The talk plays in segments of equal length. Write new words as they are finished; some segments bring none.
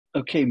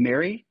Okay,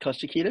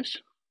 MaryKostakidis.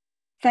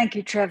 Thank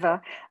you,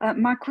 Trevor.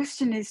 My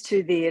question is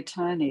to the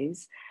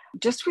attorneys,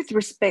 just with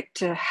respect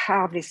to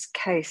how this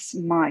case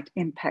might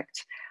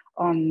impact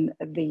on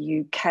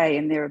the UK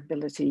and their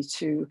ability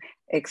to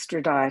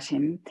extradite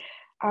him.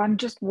 I'm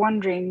just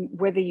wondering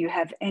whether you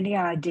have any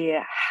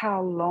idea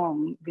how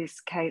long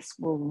this case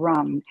will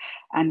run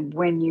and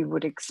when you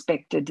would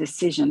expect a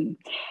decision.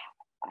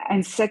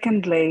 And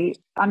secondly,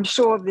 I'm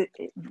sure that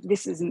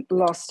this isn't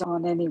lost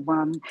on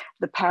anyone,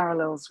 the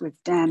parallels with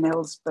Dan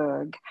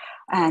Ellsberg.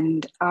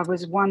 And I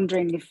was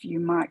wondering if you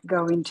might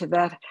go into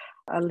that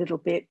a little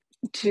bit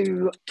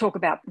to talk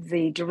about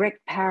the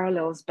direct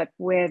parallels, but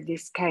where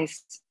this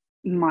case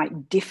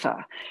might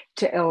differ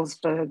to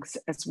Ellsberg's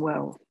as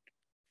well.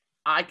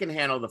 I can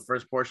handle the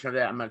first portion of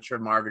that. I'm not sure,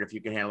 Margaret, if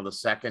you can handle the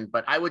second,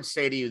 but I would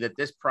say to you that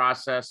this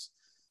process,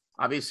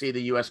 obviously,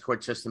 the U.S.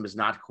 court system is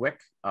not quick.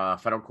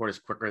 Federal court is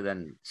quicker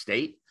than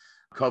state.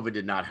 COVID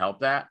did not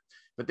help that.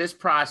 But this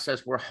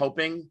process, we're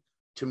hoping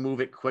to move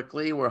it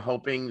quickly. We're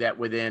hoping that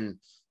within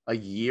a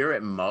year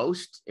at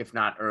most, if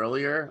not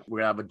earlier,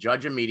 we'll have a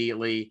judge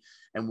immediately,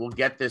 and we'll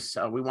get this.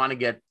 We want to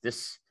get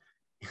this.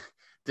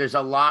 There's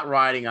a lot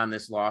riding on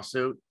this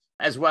lawsuit,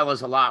 as well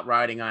as a lot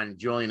riding on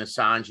Julian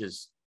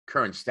Assange's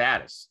current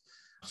status.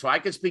 So I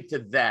can speak to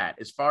that.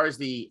 As far as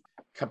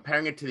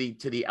comparing it to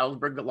the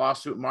Ellsberg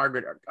lawsuit,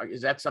 Margaret,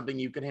 is that something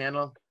you can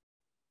handle?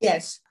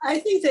 Yes, I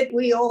think that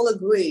we all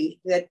agree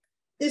that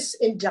this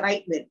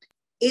indictment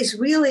is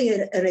really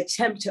an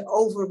attempt to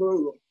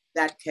overrule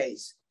that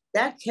case.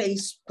 That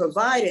case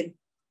provided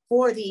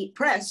for the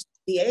press to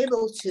be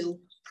able to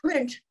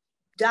print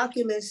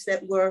documents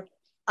that were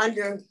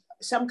under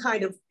some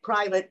kind of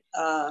private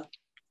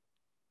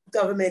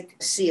government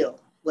seal,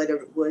 whether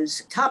it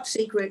was top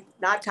secret,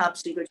 not top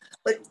secret,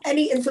 but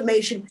any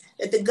information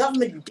that the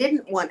government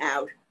didn't want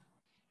out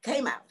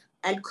came out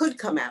and could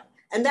come out.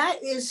 And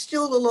that is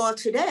still the law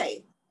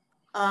today.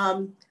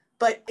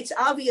 But it's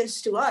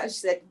obvious to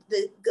us that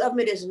the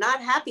government is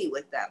not happy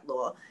with that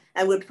law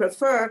and would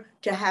prefer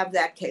to have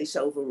that case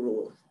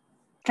overruled.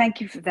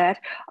 Thank you for that.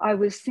 I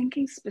was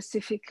thinking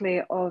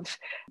specifically of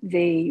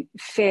the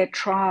fair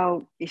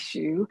trial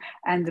issue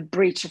and the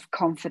breach of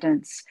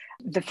confidence,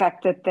 the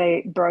fact that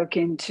they broke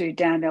into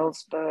Dan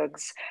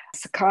Ellsberg's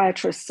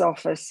psychiatrist's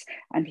office,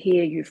 and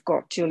here you've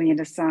got Julian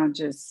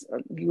Assange's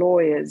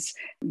lawyer's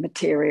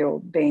material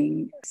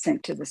being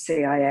sent to the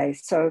CIA.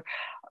 So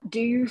do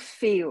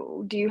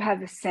you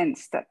have a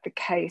sense that the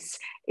case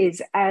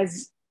is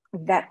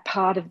that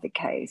part of the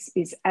case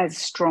is as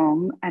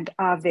strong, and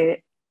are there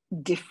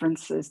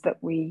differences that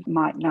we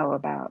might know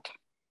about?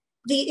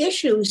 The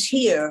issues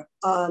here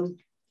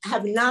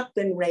have not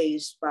been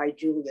raised by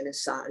Julian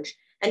Assange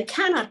and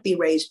cannot be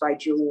raised by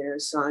Julian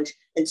Assange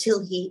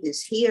until he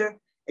is here,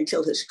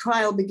 until his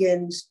trial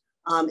begins,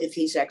 if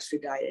he's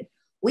extradited.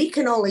 We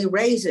can only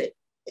raise it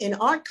in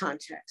our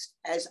context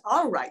as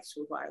our rights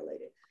were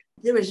violated.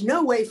 There is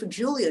no way for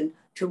Julian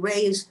to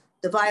raise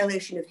the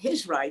violation of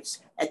his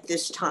rights at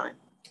this time.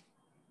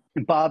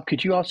 Bob,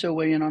 could you also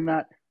weigh in on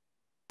that?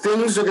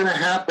 Things are going to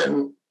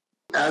happen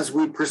as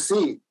we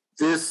proceed.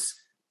 This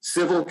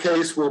civil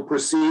case will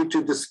proceed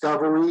to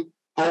discovery.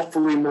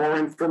 Hopefully more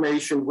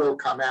information will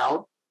come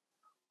out.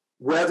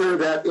 Whether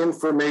that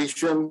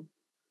information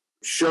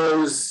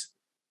shows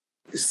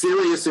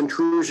serious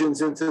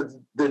intrusions into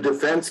the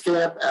defense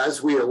camp,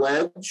 as we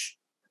allege,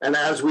 and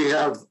as we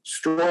have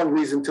strong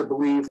reason to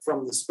believe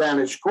from the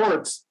Spanish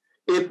courts,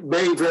 it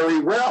may very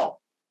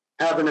well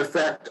have an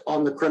effect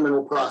on the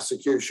criminal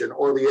prosecution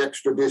or the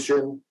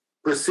extradition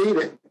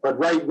proceeding. But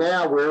right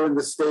now, we're in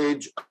the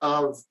stage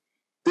of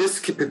this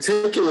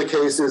particular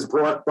case is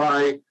brought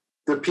by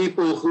the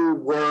people who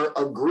were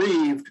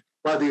aggrieved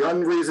by the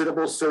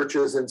unreasonable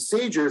searches and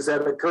seizures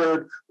that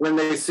occurred when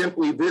they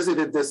simply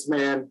visited this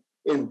man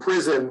in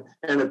prison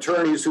and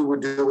attorneys who were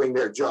doing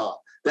their job.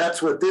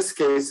 That's what this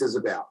case is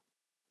about.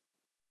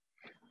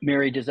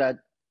 Mary, does that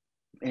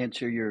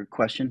answer your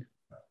question?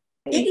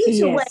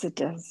 Yes, it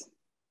does.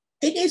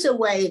 It is a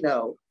way,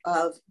 though,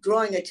 of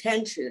drawing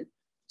attention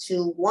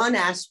to one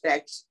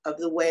aspect of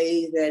the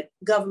way that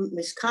government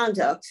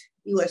misconduct,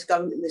 US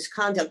government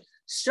misconduct,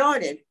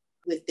 started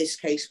with this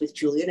case with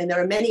Julian, and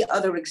there are many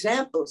other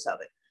examples of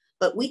it.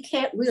 But we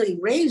can't really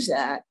raise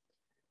that.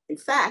 In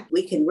fact,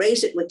 we can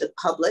raise it with the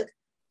public,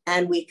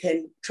 and we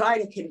can try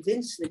to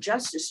convince the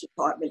Justice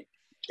Department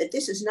that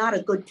this is not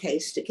a good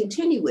case to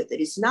continue with.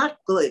 It is not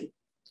good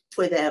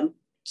for them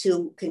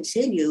to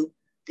continue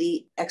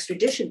the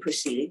extradition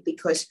proceeding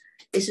because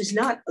this is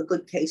not a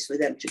good case for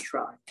them to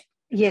try.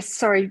 Yes,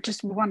 sorry,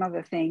 just one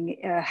other thing.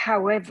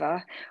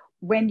 However,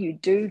 when you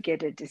do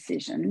get a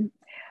decision,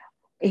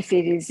 if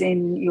it is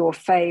in your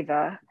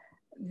favour,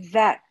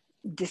 that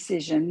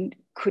decision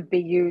could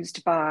be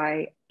used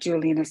by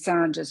Julian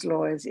Assange's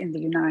lawyers in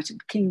the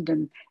United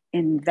Kingdom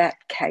in that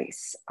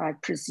case, I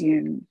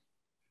presume.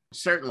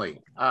 Certainly.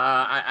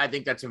 I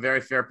think that's a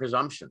very fair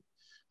presumption.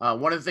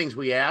 One of the things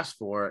we asked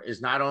for is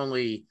not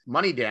only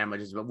money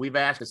damages, but we've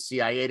asked the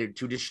CIA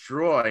to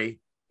destroy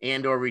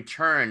and or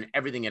return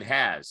everything it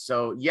has.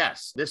 So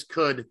yes, this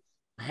could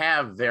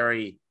have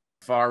very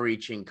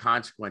far-reaching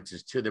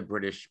consequences to the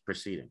British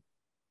proceeding.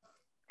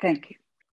 Thank you.